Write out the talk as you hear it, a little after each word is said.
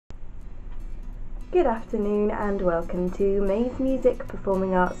Good afternoon and welcome to Maze Music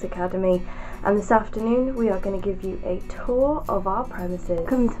Performing Arts Academy, and this afternoon we are going to give you a tour of our premises.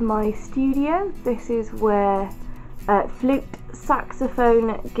 Come to my studio. This is where flute,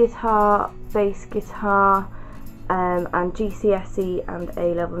 saxophone, guitar, bass guitar and GCSE and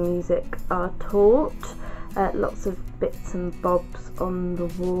A-level music are taught. Lots of bits and bobs on the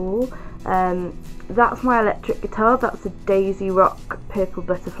wall. That's my electric guitar. That's a Daisy Rock Purple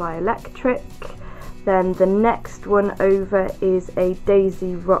Butterfly Electric. Then the next one over is a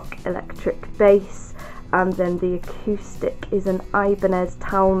Daisy Rock electric bass, and then the acoustic is an Ibanez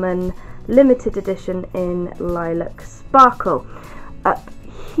Talman limited edition in Lilac Sparkle. Up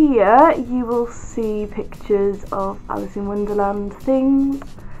here you will see pictures of Alice in Wonderland things,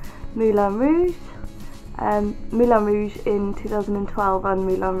 Moulin Rouge in 2012 and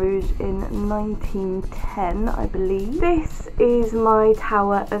Moulin Rouge in 1910, I believe. This is my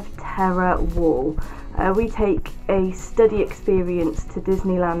Tower of Terror wall. We take a study experience to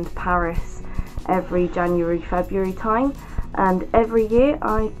Disneyland Paris every January-February time, and every year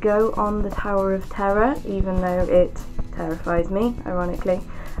I go on the Tower of Terror, even though it terrifies me, ironically,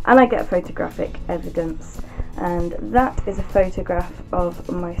 and I get photographic evidence. And that is a photograph of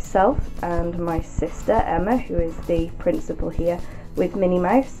myself and my sister Emma, who is the principal here, with Minnie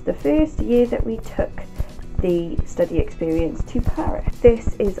Mouse, the first year that we took the study experience to Paris.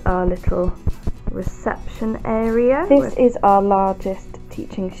 This is our little reception area. This is our largest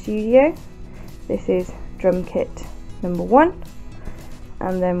teaching studio. This is drum kit number 1,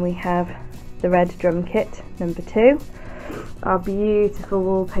 and then we have the red drum kit number 2. Our beautiful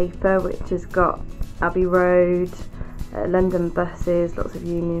wallpaper, which has got Abbey Road, London buses, lots of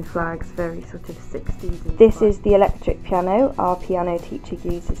Union flags, very sort of 60s. This is the electric piano our piano teacher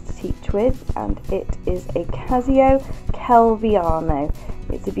uses to teach with, and it is a Casio Kelviano.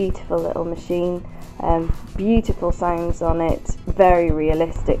 It's a beautiful little machine, beautiful sounds on it, very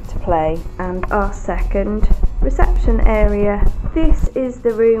realistic to play. And our second reception area. This is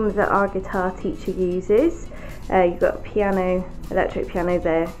the room that our guitar teacher uses. You've got a piano, electric piano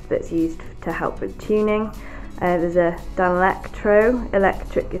there that's used to help with tuning. There's a Danelectro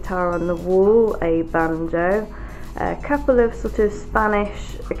electric guitar on the wall, a banjo, a couple of sort of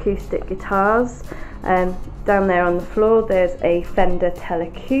Spanish acoustic guitars. Down there on the floor there's a Fender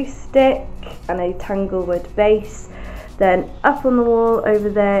Teleacoustic and a Tanglewood bass. Then up on the wall over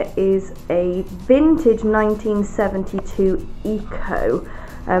there is a vintage 1972 Echo,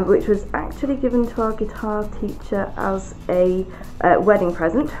 which was actually given to our guitar teacher as a wedding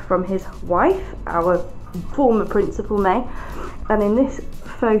present from his wife, our former principal May. And in this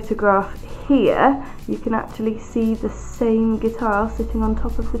photograph here you can actually see the same guitar sitting on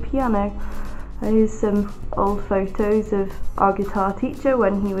top of the piano. Here's some old photos of our guitar teacher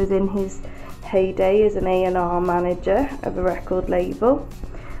when he was in his heyday as an A&R manager of a record label.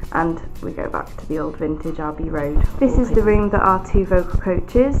 And we go back to the old vintage Abbey Road. This is the room that our two vocal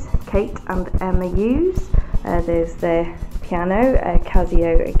coaches, Kate and Emma, use. There's their piano,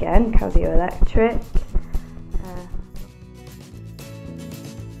 Casio again, Casio electric.